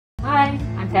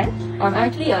Phiten. I'm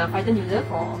actually a Phiten user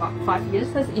for about 5 years.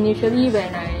 Because initially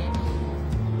when I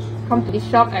come to this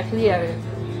shop, actually I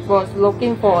was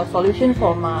looking for a solution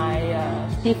for my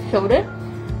stiff shoulder.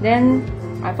 Then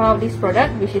I found this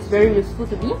product which is very useful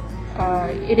to me.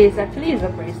 It is actually a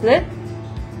bracelet,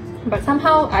 but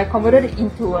somehow I converted it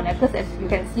into a necklace, as you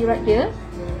can see right here.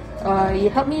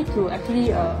 It helped me to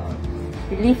actually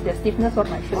relieve the stiffness of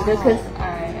my shoulder, because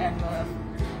I am a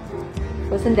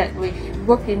person that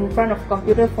works in front of a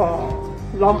computer for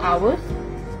long hours.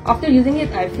 After using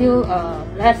it, I feel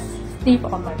less stiff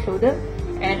on my shoulder,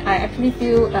 and I actually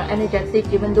feel energetic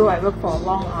even though I work for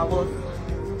long hours.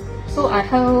 So I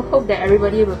hope that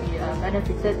everybody will be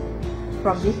benefited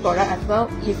from this product as well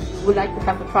if you would like to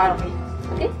have a try on it.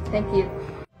 Okay, thank you.